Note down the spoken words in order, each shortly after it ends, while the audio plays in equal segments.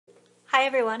Hi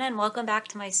everyone, and welcome back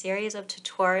to my series of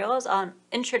tutorials on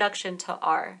Introduction to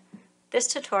R. This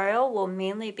tutorial will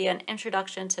mainly be an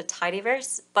introduction to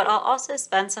Tidyverse, but I'll also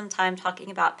spend some time talking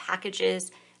about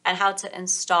packages and how to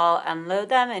install and load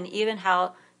them, and even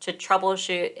how to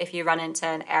troubleshoot if you run into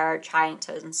an error trying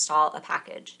to install a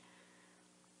package.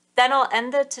 Then I'll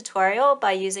end the tutorial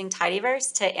by using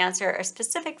Tidyverse to answer a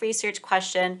specific research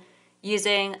question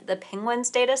using the penguins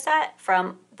dataset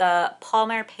from the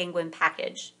palmerpenguin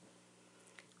package.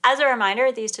 As a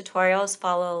reminder, these tutorials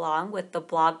follow along with the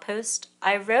blog post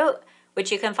I wrote,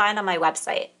 which you can find on my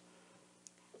website.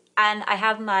 And I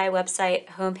have my website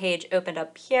homepage opened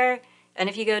up here, and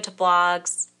if you go to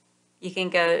blogs, you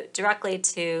can go directly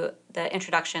to the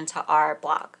Introduction to R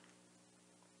blog.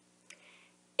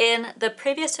 In the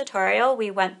previous tutorial, we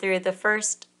went through the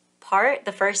first part,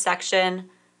 the first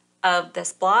section of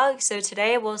this blog, so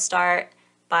today we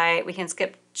can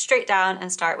skip straight down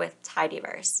and start with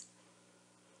Tidyverse.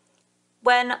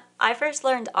 When I first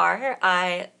learned R,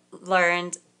 I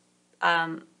learned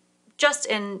just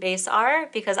in base R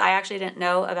because I actually didn't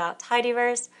know about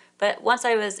Tidyverse, but once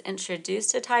I was introduced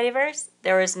to Tidyverse,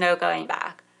 there was no going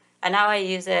back. And now I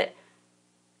use it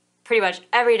pretty much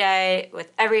every day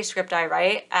with every script I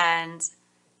write, and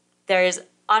there's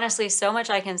honestly so much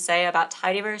I can say about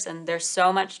Tidyverse, and there's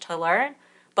so much to learn,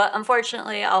 but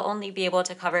unfortunately I'll only be able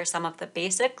to cover some of the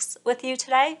basics with you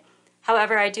today.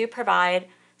 However, I do provide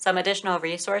some additional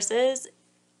resources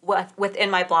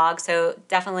within my blog, so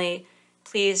definitely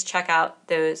please check out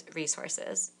those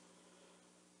resources.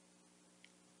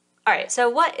 All right, so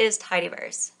what is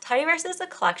Tidyverse? Tidyverse is a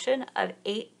collection of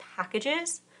 8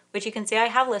 packages, which you can see I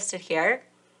have listed here,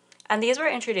 and these were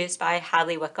introduced by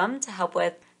Hadley Wickham to help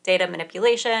with data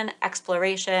manipulation,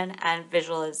 exploration, and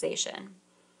visualization.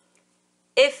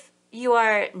 If you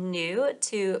are new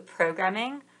to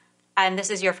programming, and this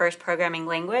is your first programming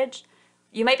language,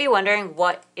 you might be wondering,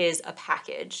 what is a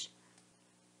package?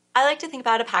 I like to think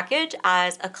about a package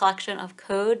as a collection of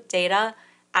code, data,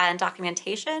 and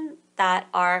documentation that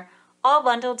are all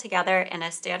bundled together in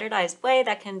a standardized way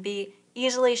that can be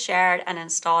easily shared and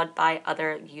installed by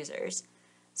other users.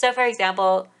 So for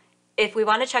example, if we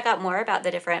want to check out more about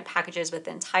the different packages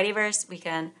within Tidyverse, we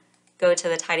can go to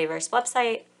the Tidyverse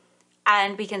website,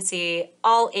 and we can see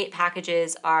all 8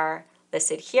 packages are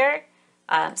listed here.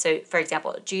 So for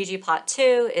example,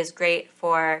 ggplot2 is great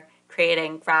for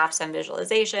creating graphs and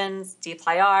visualizations.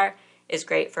 dplyr is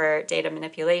great for data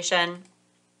manipulation.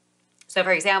 So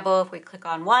for example, if we click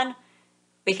on one,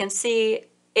 we can see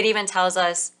it even tells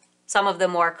us some of the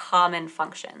more common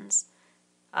functions.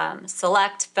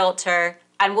 Select, filter,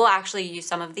 and we'll actually use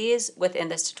some of these within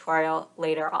this tutorial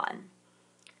later on.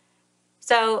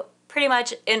 So pretty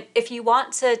much, if you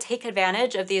want to take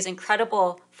advantage of these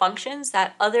incredible functions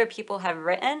that other people have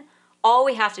written, all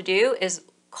we have to do is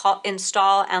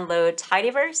install and load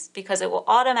Tidyverse, because it will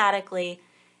automatically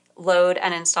load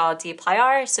and install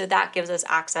dplyr, so that gives us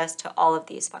access to all of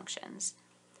these functions.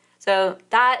 So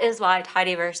that is why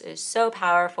Tidyverse is so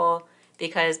powerful,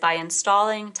 because by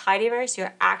installing Tidyverse,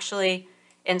 you're actually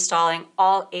installing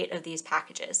all 8 of these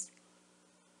packages.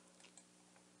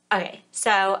 Okay,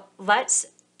 so let's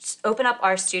open up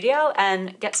RStudio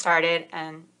and get started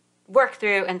and work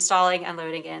through installing and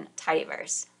loading in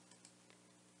Tidyverse.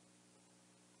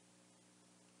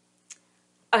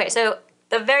 Okay, so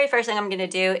the very first thing I'm going to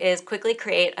do is quickly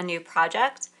create a new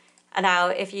project. And now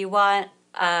if you want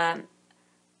a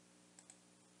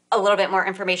little bit more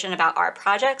information about our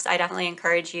projects, I definitely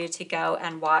encourage you to go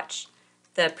and watch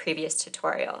the previous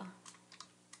tutorial.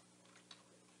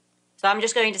 So I'm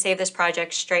just going to save this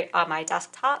project straight on my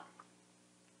desktop.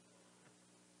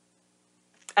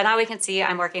 And now we can see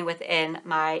I'm working within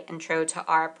my Intro to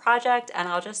R project, and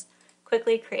I'll just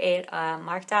quickly create a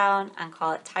markdown and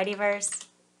call it Tidyverse.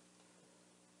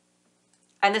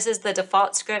 And this is the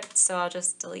default script, so I'll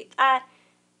just delete that.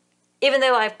 Even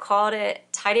though I've called it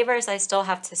Tidyverse, I still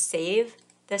have to save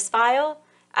this file,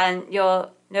 and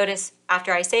you'll notice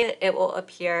after I save it, it will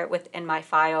appear within my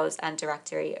files and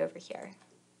directory over here.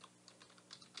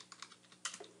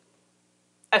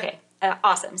 Okay.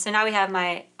 Awesome. So now we have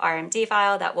my RMD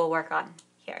file that we'll work on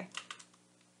here.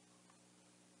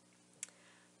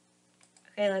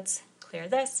 Okay, let's clear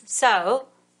this. So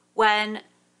when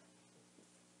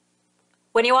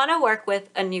you want to work with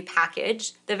a new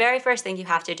package, the very first thing you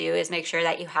have to do is make sure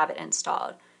that you have it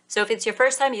installed. So if it's your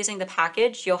first time using the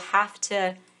package, you'll have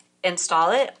to install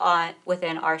it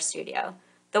within RStudio.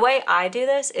 The way I do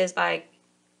this is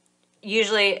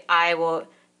usually I will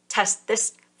test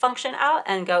this function out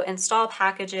and go install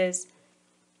packages.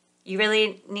 You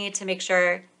really need to make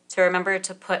sure to remember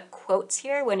to put quotes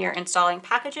here when you're installing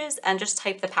packages and just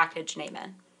type the package name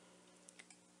in.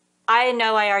 I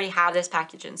know I already have this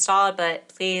package installed, but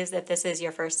please, if this is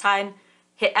your first time,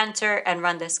 hit enter and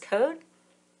run this code.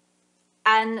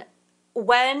 And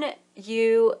when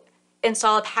you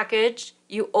install a package,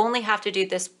 you only have to do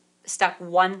this step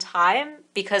one time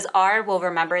because R will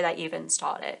remember that you've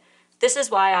installed it. This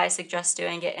is why I suggest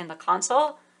doing it in the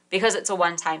console, because it's a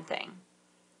one-time thing.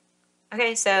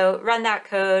 Okay, so run that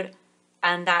code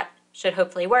and that should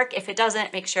hopefully work. If it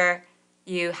doesn't, make sure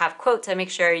you have quotes and make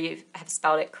sure you have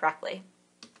spelled it correctly.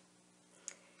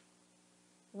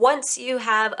 Once you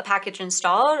have a package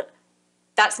installed,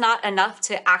 that's not enough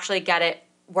to actually get it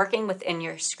working within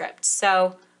your script.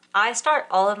 So I start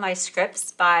all of my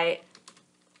scripts by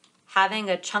having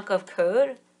a chunk of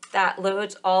code that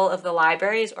loads all of the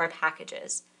libraries or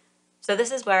packages. So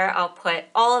this is where I'll put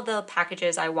all of the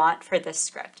packages I want for this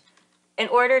script. In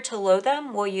order to load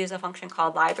them, we'll use a function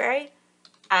called library,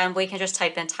 and we can just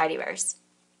type in Tidyverse.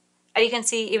 And you can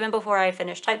see even before I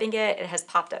finish typing it, it has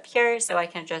popped up here, so I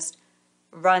can just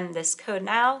run this code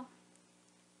now.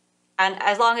 And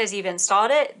as long as you've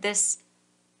installed it, this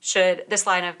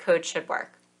line of code should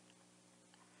work.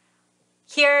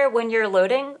 Here, when you're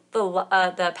loading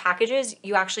the packages,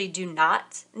 you actually do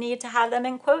not need to have them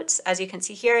in quotes. As you can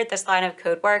see here, this line of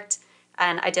code worked,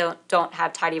 and I don't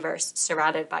have Tidyverse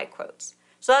surrounded by quotes.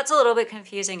 So that's a little bit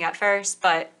confusing at first,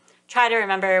 but try to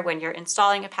remember when you're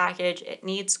installing a package, it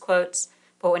needs quotes,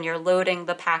 but when you're loading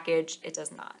the package, it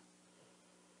does not.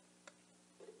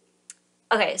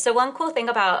 Okay, so one cool thing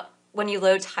about when you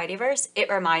load Tidyverse, it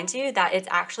reminds you that it's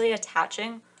actually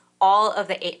attaching all of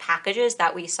the 8 packages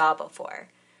that we saw before.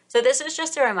 So this is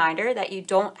just a reminder that you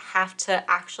don't have to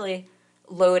actually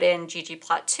load in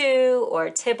ggplot2 or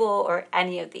Tibble or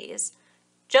any of these.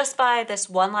 Just by this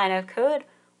one line of code,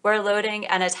 we're loading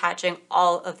and attaching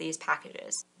all of these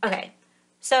packages. Okay,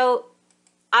 so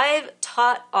I've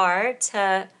taught R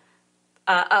to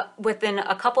within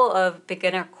a couple of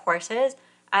beginner courses,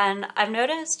 and I've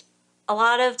noticed a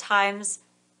lot of times,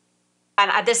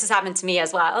 and this has happened to me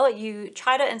as well, you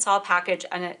try to install a package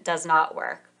and it does not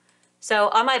work. So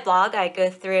on my blog, I go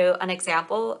through an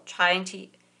example trying to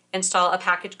install a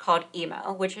package called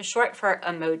emo, which is short for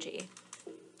emoji.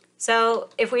 So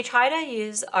if we try to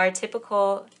use our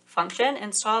typical function,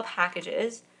 install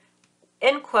packages,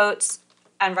 in quotes,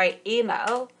 and write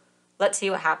emo, let's see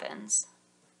what happens.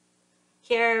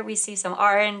 Here we see some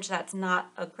orange, that's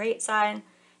not a great sign.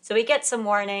 So we get some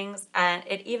warnings, and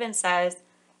it even says,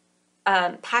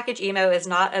 package emo is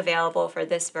not available for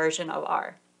this version of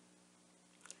R.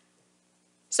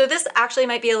 So this actually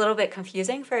might be a little bit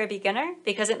confusing for a beginner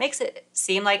because it makes it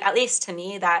seem like, at least to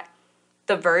me, that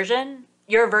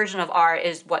your version of R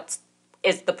is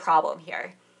the problem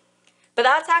here. But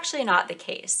that's actually not the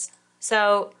case.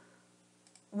 So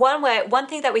one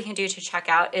thing that we can do to check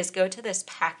out is go to this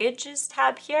packages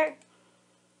tab here.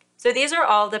 So these are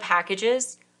all the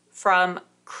packages from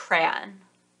CRAN.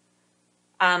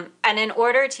 And in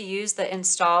order to use the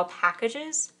install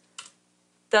packages,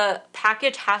 the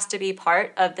package has to be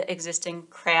part of the existing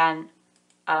CRAN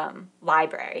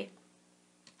library.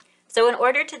 So in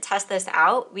order to test this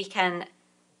out, we can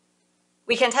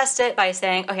test it by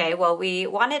saying, okay, well, we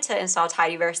wanted to install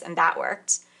Tidyverse and that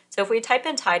worked. So if we type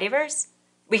in Tidyverse,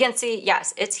 we can see,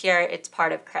 yes, it's here, it's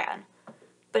part of CRAN.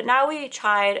 But now we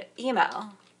tried emo.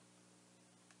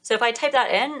 So if I type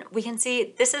that in, we can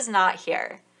see this is not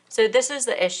here. So this is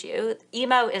the issue.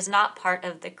 Emo is not part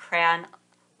of the CRAN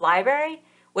library,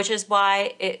 which is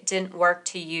why it didn't work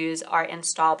to use our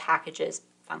install packages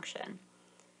function.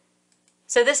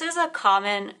 So this is a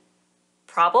common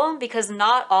problem because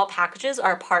not all packages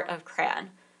are part of CRAN.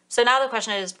 So now the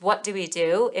question is, what do we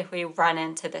do if we run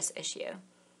into this issue?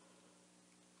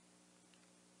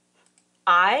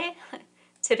 I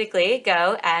typically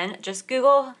go and just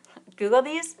Google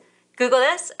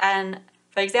this, and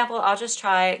for example, I'll just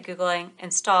try Googling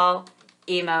install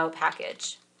emo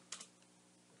package.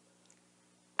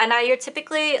 And now you're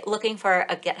typically looking for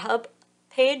a GitHub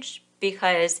page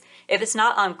because if it's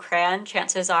not on CRAN,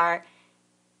 chances are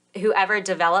whoever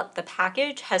developed the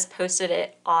package has posted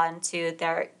it onto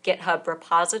their GitHub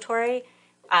repository,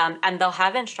 and they'll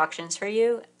have instructions for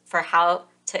you for how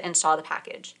to install the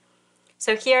package.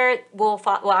 So here we'll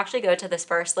actually go to this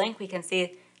first link. We can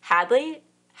see Hadley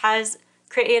has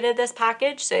created this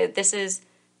package. So this is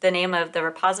the name of the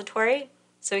repository.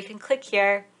 So we can click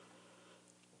here.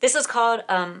 This is called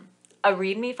a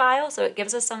README file, so it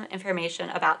gives us some information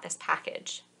about this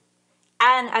package.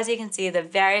 And as you can see, the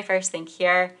very first thing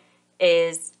here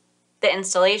is the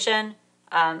installation,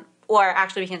 or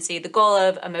actually we can see the goal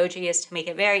of emoji is to make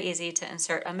it very easy to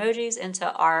insert emojis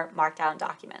into our Markdown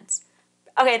documents.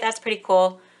 Okay, that's pretty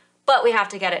cool, but we have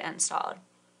to get it installed.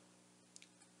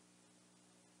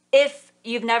 If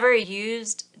you've never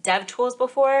used DevTools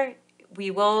before, we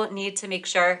will need to make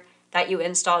sure that you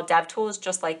install DevTools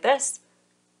just like this,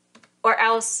 or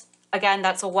else, again,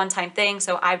 that's a one-time thing,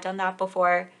 so I've done that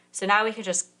before. So now we can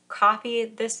just copy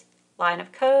this line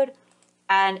of code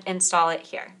and install it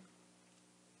here.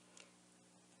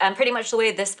 And pretty much the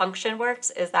way this function works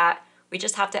is that we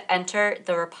just have to enter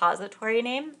the repository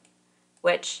name,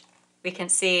 which we can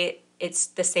see it's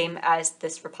the same as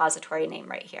this repository name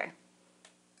right here.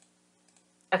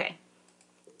 Okay,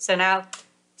 so now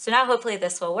hopefully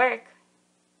this will work.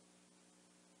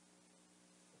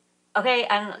 Okay,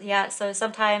 and yeah, so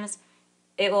sometimes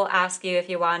it will ask you if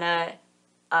you want to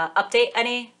update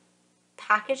any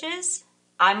packages.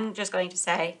 I'm just going to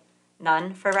say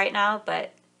none for right now,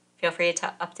 but feel free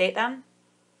to update them.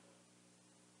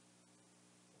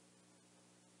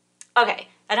 Okay,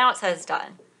 and now it says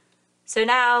done. So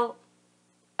now,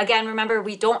 again, remember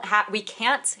we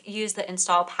can't use the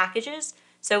install packages,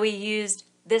 so we used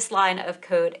this line of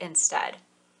code instead.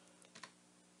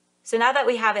 So now that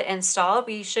we have it installed,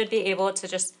 we should be able to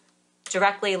just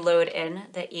directly load in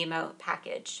the emo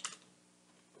package.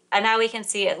 And now we can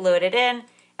see it loaded in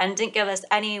and didn't give us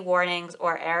any warnings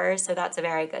or errors, so that's a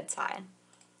very good sign.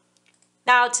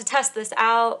 Now to test this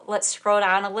out, let's scroll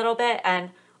down a little bit,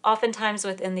 and oftentimes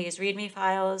within these README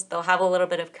files, they'll have a little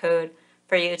bit of code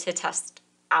for you to test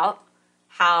out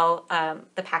how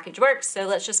the package works. So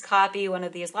let's just copy one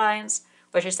of these lines,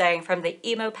 which is saying from the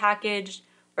emo package,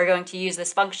 we're going to use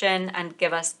this function and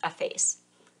give us a face.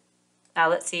 Now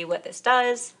let's see what this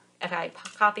does. If I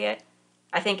copy it,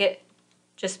 I think it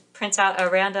just prints out a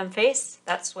random face.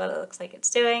 That's what it looks like it's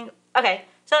doing. Okay,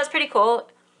 so that's pretty cool.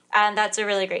 And that's a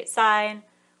really great sign.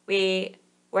 We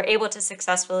were able to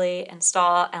successfully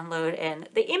install and load in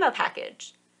the emo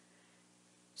package.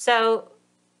 So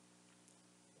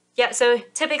yeah, so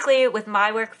typically with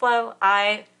my workflow,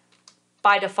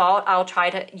 by default, I'll try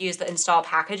to use the install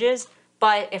packages,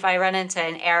 but if I run into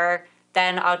an error,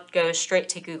 then I'll go straight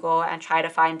to Google and try to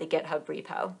find the GitHub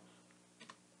repo.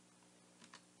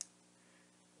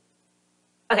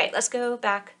 Okay, let's go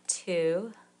back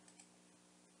to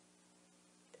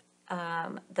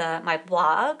my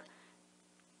blog.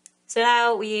 So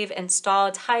now we've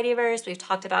installed Tidyverse. We've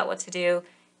talked about what to do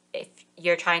if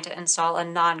you're trying to install a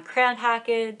non-CRAN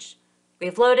package.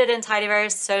 We've loaded in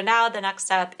Tidyverse. So now the next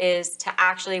step is to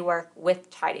actually work with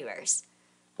Tidyverse.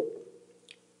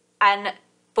 And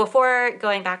before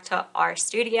going back to our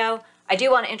studio, I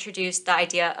do want to introduce the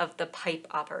idea of the pipe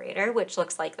operator, which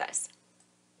looks like this.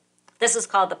 This is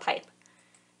called the pipe.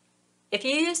 If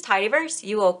you use Tidyverse,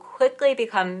 you will quickly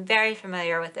become very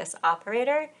familiar with this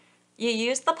operator. You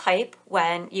use the pipe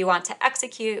when you want to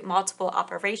execute multiple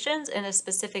operations in a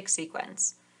specific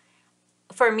sequence.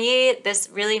 For me, this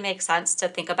really makes sense to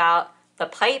think about the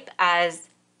pipe as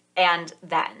and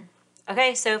then.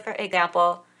 Okay, so for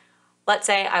example, let's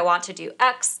say I want to do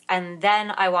X, and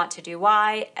then I want to do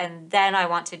Y, and then I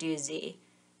want to do Z.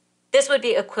 This would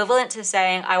be equivalent to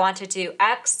saying I want to do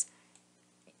X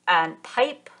and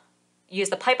pipe, use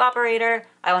the pipe operator,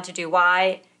 I want to do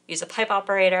Y, use a pipe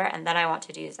operator, and then I want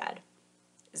to do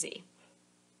Z.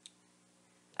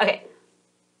 Okay,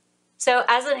 so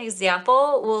as an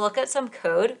example, we'll look at some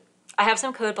code. I have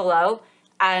some code below,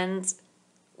 and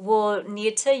we'll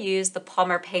need to use the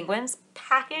palmerpenguins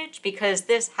package because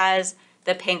this has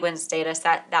the penguins data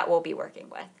set that we'll be working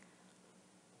with.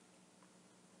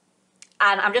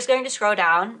 And I'm just going to scroll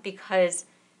down because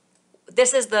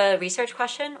this is the research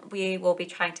question we will be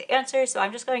trying to answer, so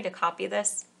I'm just going to copy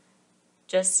this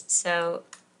just so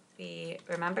we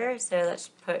remember. So let's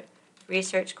put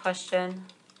research question.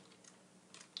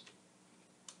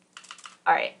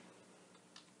 All right.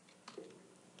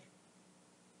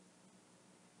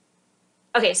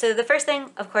 Okay, so the first thing,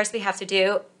 of course, we have to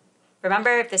do,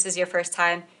 remember, if this is your first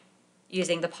time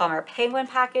using the palmerpenguin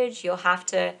package, you'll have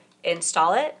to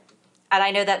install it. And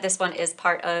I know that this one is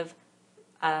part of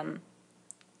CRAN,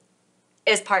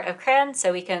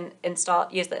 so we can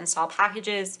use the install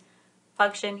packages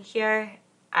function here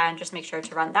and just make sure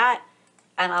to run that.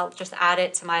 And I'll just add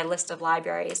it to my list of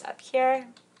libraries up here.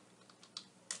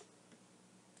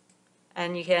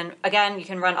 And you can, again, you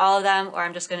can run all of them, or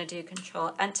I'm just going to do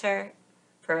Control-Enter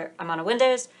for I'm on a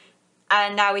Windows.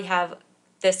 And now we have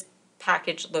this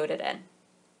package loaded in.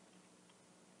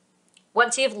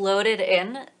 Once you've loaded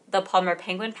in the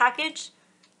palmerpenguin package,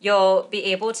 you'll be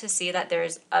able to see that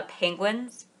there's a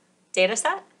penguins data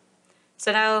set.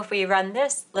 So now if we run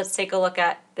this, let's take a look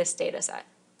at this data set.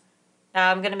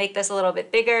 Now I'm going to make this a little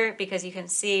bit bigger because you can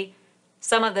see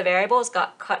some of the variables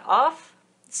got cut off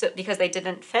because they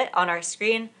didn't fit on our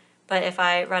screen. But if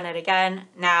I run it again,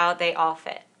 now they all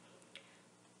fit.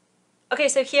 Okay,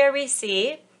 so here we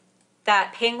see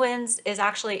that penguins is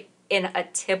actually in a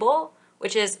tibble,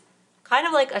 which is kind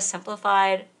of like a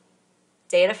simplified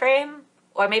data frame,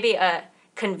 or maybe a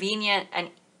convenient and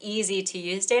easy to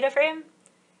use data frame.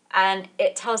 And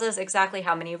it tells us exactly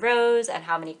how many rows and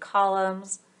how many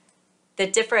columns, the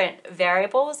different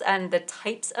variables and the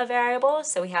types of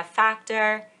variables. So we have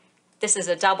factor, this is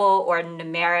a double or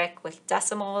numeric with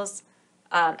decimals,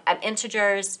 and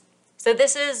integers. So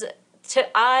this is,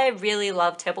 I really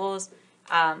love tibbles,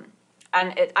 and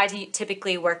I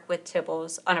typically work with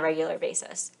tibbles on a regular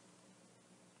basis.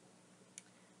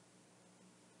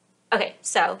 Okay,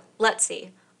 so let's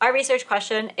see. Our research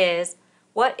question is,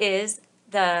 what is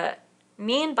the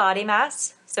mean body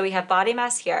mass? So we have body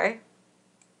mass here.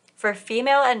 For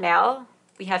female and male,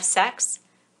 we have sex.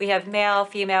 We have male,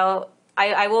 female.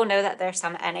 I will know that there's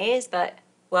some NAs, but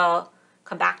we'll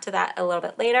come back to that a little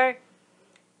bit later.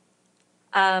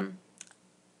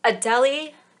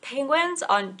 Adelie penguins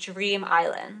on Dream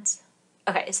Island.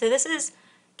 Okay, so this is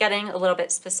getting a little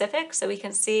bit specific. So we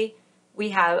can see we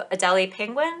have Adelie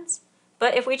penguins,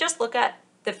 but if we just look at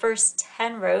the first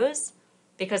 10 rows,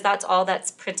 because that's all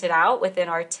that's printed out within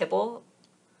our tibble,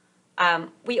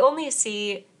 we only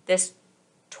see this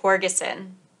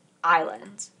Torgeson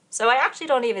Island. So I actually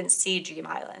don't even see Dream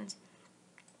Island.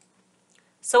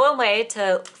 So one way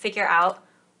to figure out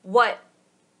what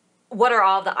are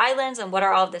all of the islands and what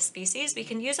are all of the species, we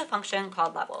can use a function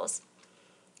called levels.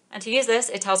 And to use this,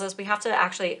 it tells us we have to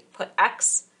actually put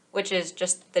x, which is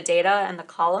just the data and the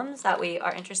columns that we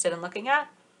are interested in looking at.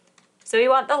 So we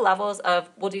want the levels of,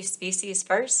 we'll do species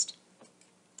first.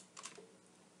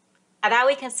 And now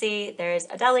we can see there's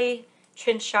Adelie,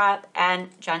 Chinstrap, and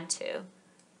Gentoo.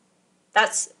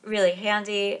 That's really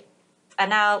handy. And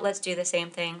now let's do the same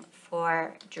thing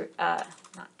for,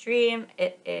 not Dream,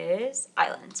 it is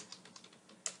Island.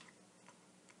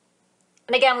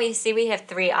 And again, we see we have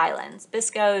 3 islands,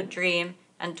 Biscoe, Dream,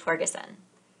 and Torgeson.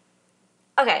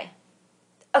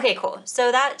 Okay, cool.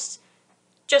 So that's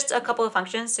just a couple of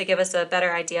functions to give us a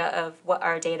better idea of what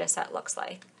our data set looks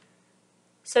like.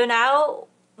 So now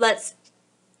let's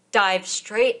dive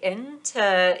straight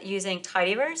into using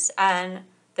Tidyverse and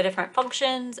the different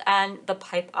functions and the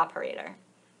pipe operator.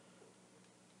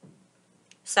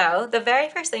 So the very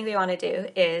first thing we want to do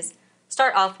is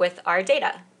start off with our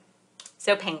data,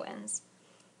 so penguins.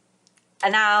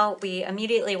 And now we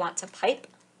immediately want to pipe.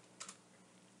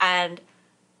 And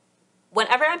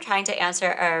whenever I'm trying to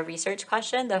answer a research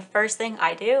question, the first thing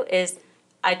I do is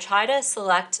I try to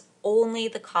select only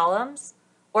the columns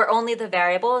or only the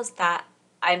variables that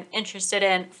I'm interested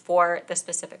in for the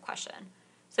specific question.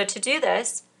 So to do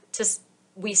this,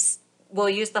 we'll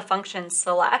use the function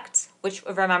select, which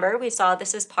remember we saw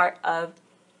this is part of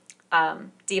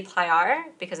dplyr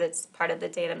because it's part of the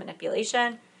data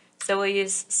manipulation. So we'll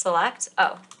use select.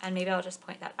 Oh, and maybe I'll just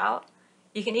point that out.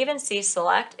 You can even see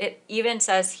select. It even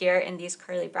says here in these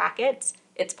curly brackets,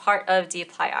 it's part of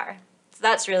dplyr. So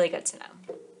that's really good to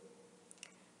know.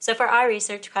 So for our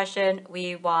research question,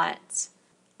 we want,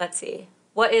 let's see,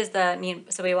 what is the mean?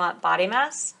 So we want body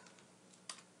mass.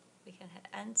 We can hit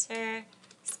enter.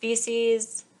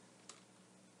 Species,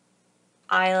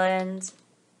 island,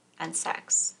 and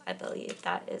sex. I believe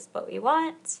that is what we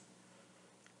want.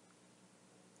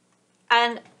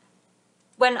 And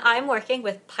when I'm working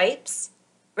with pipes,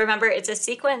 remember it's a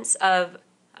sequence of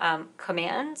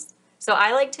commands. So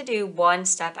I like to do one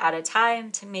step at a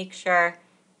time to make sure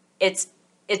it's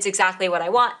exactly what I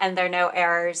want and there are no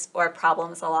errors or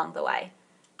problems along the way.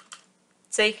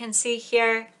 So you can see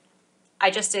here,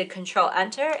 I just did Control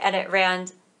Enter and it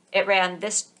ran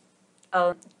this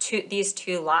these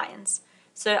 2 lines.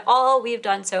 So all we've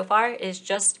done so far is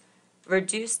just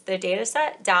reduce the data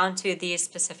set down to these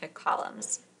specific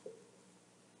columns.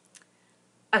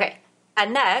 Okay,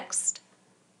 and next,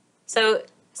 so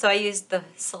I used the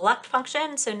select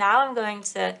function. So now I'm going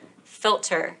to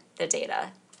filter the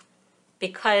data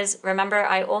because remember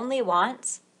I only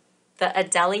want the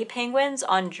Adelie penguins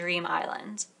on Dream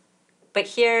Island. But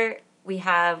here we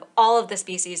have all of the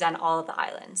species and all of the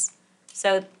islands.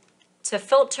 So to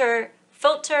filter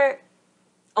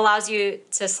allows you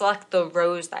to select the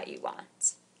rows that you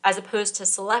want, as opposed to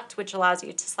select, which allows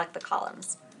you to select the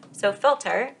columns. So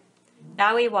filter,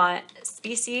 now we want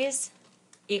species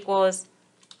equals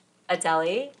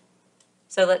Adelie.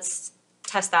 So let's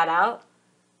test that out.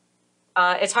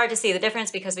 It's hard to see the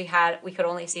difference because we could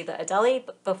only see the Adelie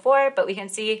before, but we can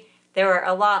see There were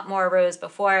a lot more rows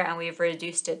before, and we've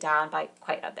reduced it down by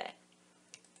quite a bit.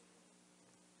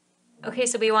 Okay,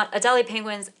 so we want Adelie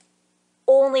penguins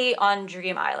only on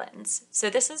dream islands. So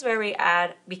this is where we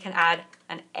can add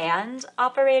an and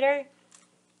operator.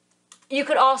 You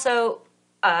could also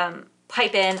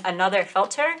pipe in another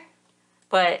filter,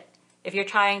 but if you're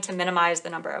trying to minimize the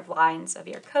number of lines of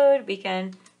your code, we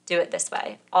can do it this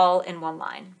way, all in one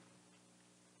line.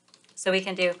 So we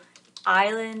can do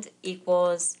island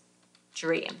equals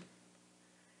dream.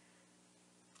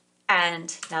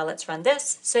 And now let's run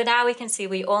this. So now we can see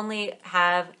we only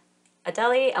have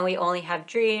Adelie and we only have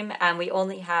dream and we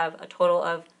only have a total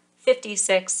of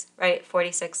 56, right?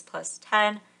 46 plus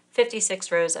 10,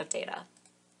 56 rows of data.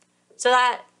 So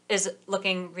that is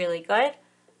looking really good.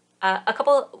 A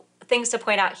couple things to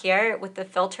point out here with the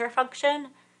filter function.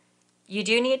 You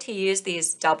do need to use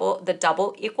the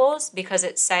double equals because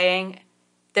it's saying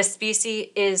the species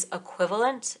is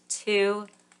equivalent to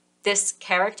this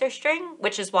character string,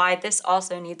 which is why this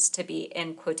also needs to be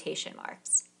in quotation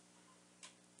marks.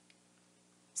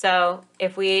 So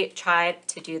if we tried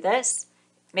to do this,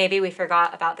 maybe we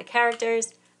forgot about the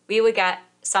characters, we would get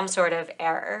some sort of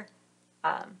error.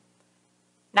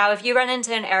 Now, if you run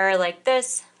into an error like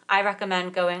this, I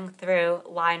recommend going through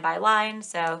line by line.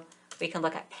 So we can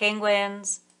look at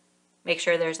penguins, make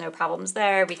sure there's no problems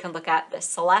there. We can look at the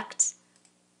select,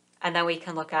 and then we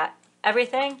can look at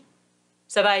everything.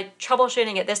 So by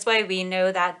troubleshooting it this way, we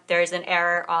know that there's an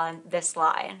error on this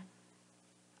line.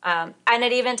 And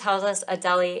it even tells us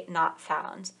Adelie not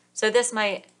found. So this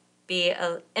might be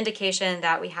an indication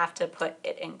that we have to put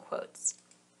it in quotes.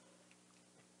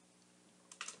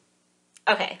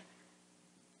 Okay,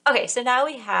 so now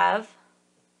we have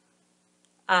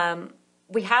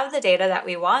the data that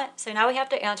we want. So now we have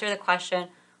to answer the question,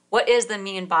 what is the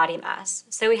mean body mass?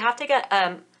 So we have to get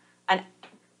a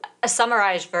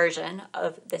summarized version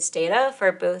of this data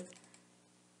for both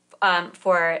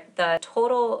for the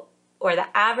total or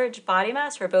the average body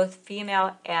mass for both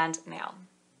female and male.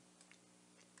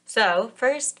 So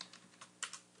first,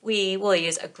 we will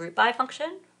use a group by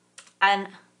function, and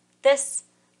this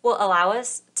will allow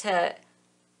us to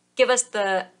give us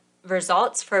the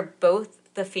results for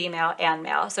both the female and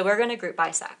male. So we're going to group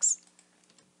by sex.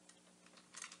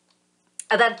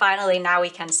 And then finally, now we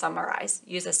can summarize,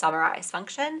 use a summarize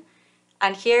function.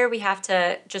 And here we have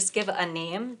to just give a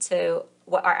name to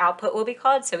what our output will be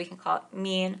called. So we can call it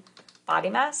mean body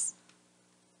mass.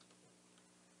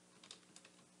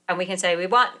 And we can say we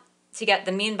want to get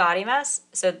the mean body mass,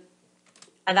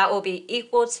 and that will be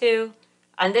equal to,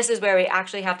 and this is where we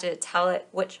actually have to tell it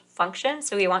which function.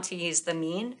 So we want to use the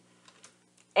mean,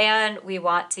 and we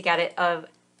want to get it of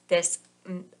this,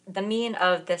 the mean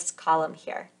of this column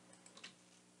here.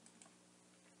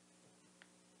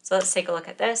 So let's take a look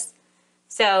at this.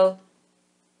 So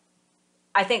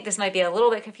I think this might be a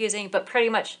little bit confusing, but pretty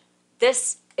much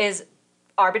this is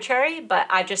arbitrary, but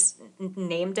I just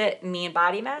named it mean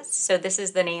body mass. So this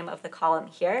is the name of the column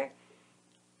here.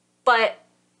 But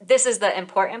this is the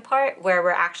important part where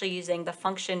we're actually using the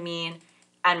function mean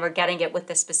and we're getting it with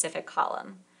the specific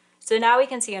column. So now we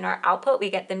can see in our output, we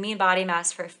get the mean body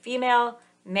mass for female,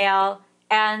 male,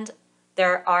 and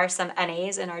there are some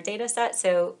NAs in our data set.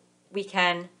 So we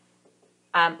can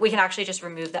actually just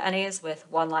remove the NAs with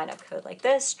one line of code like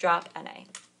this, drop NA.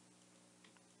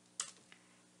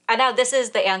 And now this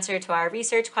is the answer to our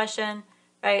research question,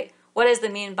 right? What is the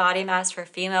mean body mass for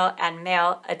female and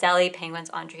male Adelie penguins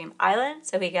on Dream Island?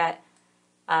 So we get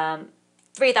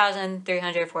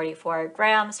 3,344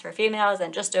 grams for females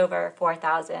and just over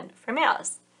 4,000 for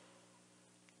males.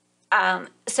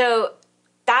 So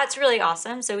that's really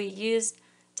awesome. So we used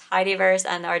Tidyverse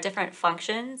and our different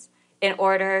functions in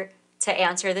order to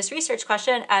answer this research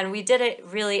question, and we did it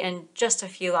really in just a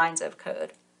few lines of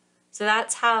code. So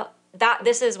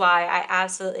this is why I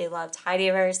absolutely love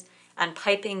Tidyverse, and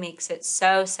piping makes it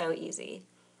so easy.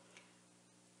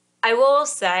 I will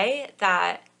say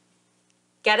that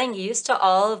getting used to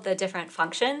all of the different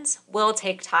functions will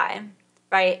take time,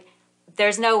 right?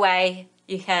 There's no way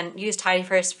you can use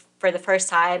Tidyverse for the first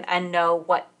time and know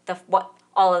what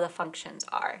all of the functions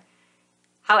are.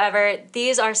 However,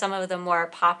 these are some of the more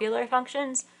popular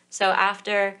functions. So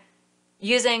after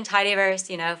using Tidyverse,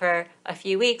 for a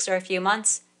few weeks or a few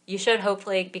months, you should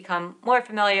hopefully become more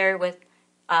familiar with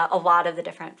a lot of the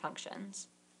different functions.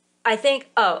 I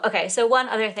think, so one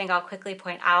other thing I'll quickly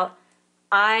point out,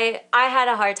 I had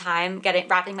a hard time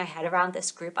wrapping my head around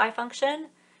this group by function.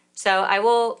 So I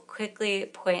will quickly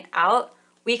point out,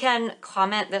 we can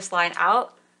comment this line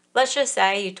out. Let's just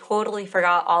say you totally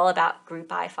forgot all about group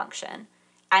by function.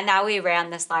 And now we ran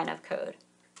this line of code.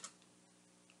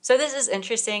 So this is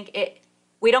interesting.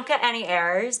 We don't get any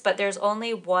errors, but there's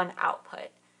only one output.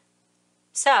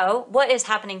 So what is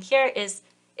happening here is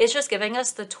it's just giving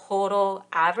us the total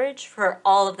average for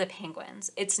all of the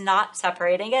penguins. It's not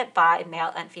separating it by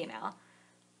male and female.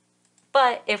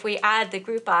 But if we add the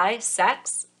group by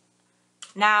sex,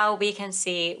 now we can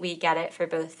see we get it for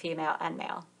both female and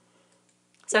male.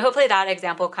 So hopefully that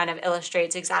example kind of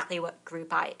illustrates exactly what group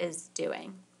by is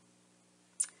doing.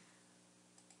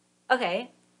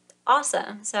 Okay,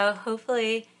 awesome. So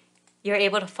hopefully you're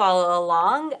able to follow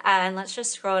along, and let's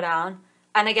just scroll down.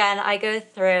 And again, I go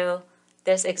through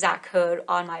this exact code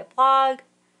on my blog.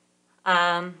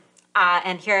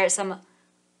 And here are some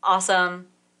awesome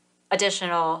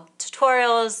additional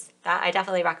tutorials that I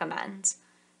definitely recommend.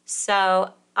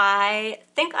 So I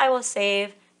think I will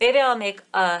save, maybe I'll make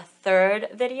a third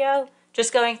video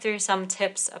just going through some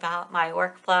tips about my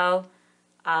workflow,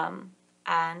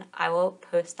 and I will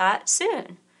post that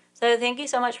soon. So thank you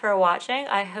so much for watching.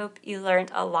 I hope you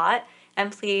learned a lot,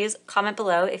 and please comment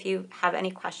below if you have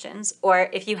any questions or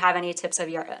if you have any tips of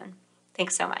your own.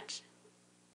 Thanks so much.